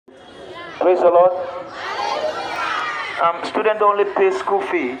Praise the Lord. Students don't only pay school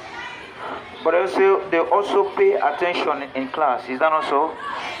fee, but they also pay attention in class. Is that not so?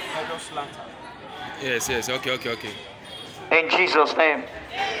 Yes. Okay. In Jesus' name.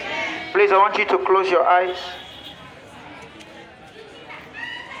 Please, I want you to close your eyes.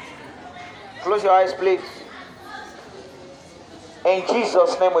 Close your eyes, please. In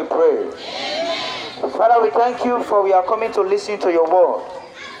Jesus' name we pray. Father, we thank you for we are coming to listen to your word.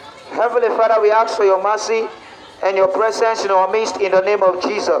 Heavenly Father, we ask for your mercy and your presence in our midst in the name of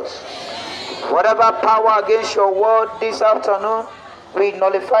Jesus. Whatever power against your word this afternoon, we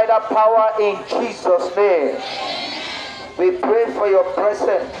nullify that power in Jesus' name. We pray for your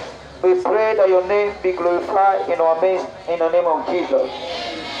presence. We pray that your name be glorified in our midst in the name of Jesus.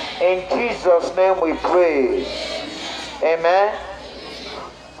 In Jesus' name we pray. Amen.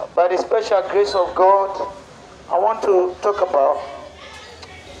 By the special grace of God, I want to talk about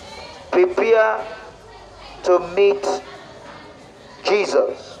prepare to meet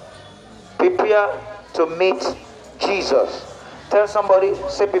Jesus. Prepare to meet Jesus. Tell somebody,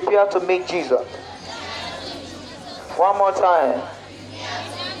 say prepare to meet Jesus. One more time.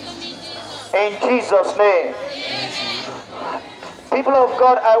 In Jesus' name. People of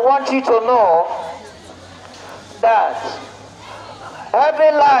God, I want you to know that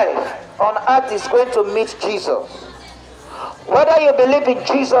every life on earth is going to meet Jesus. Whether you believe in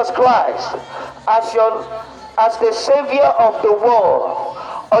Jesus Christ as the Savior of the world,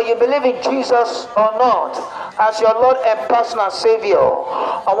 or you believe in Jesus or not as your Lord and personal Savior,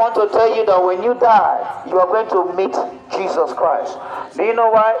 I want to tell you that when you die, you are going to meet Jesus Christ. Do you know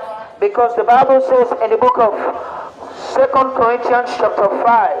why? Because the Bible says in the book of 2 Corinthians chapter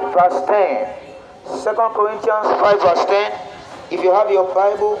 5 verse 10. 2 Corinthians 5 verse 10. If you have your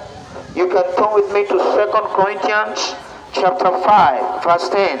Bible, you can turn with me to 2 Corinthians chapter 5 verse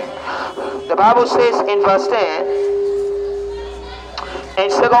 10. The Bible says in verse 10, in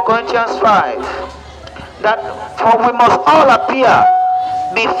 2 Corinthians 5, that for we must all appear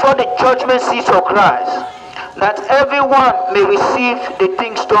before the judgment seat of Christ, that everyone may receive the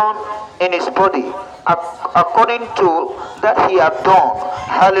things done in his body according to that he hath done.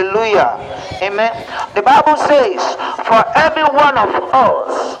 Hallelujah. Amen. The Bible says, for every one of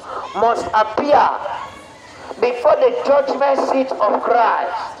us must appear before the judgment seat of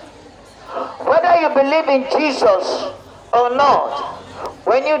Christ. Whether you believe in Jesus or not,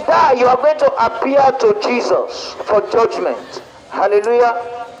 when you die, you are going to appear to Jesus for judgment. Hallelujah.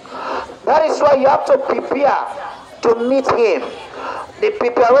 That is why you have to prepare to meet him. The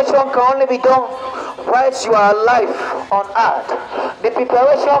preparation can only be done whilst you are alive on earth. The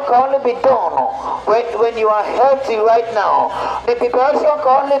preparation can only be done when you are healthy right now. The preparation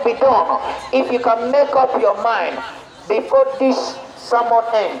can only be done if you can make up your mind before this sermon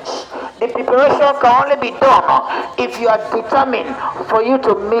ends. The preparation can only be done if you are determined for you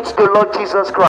to meet the Lord Jesus Christ.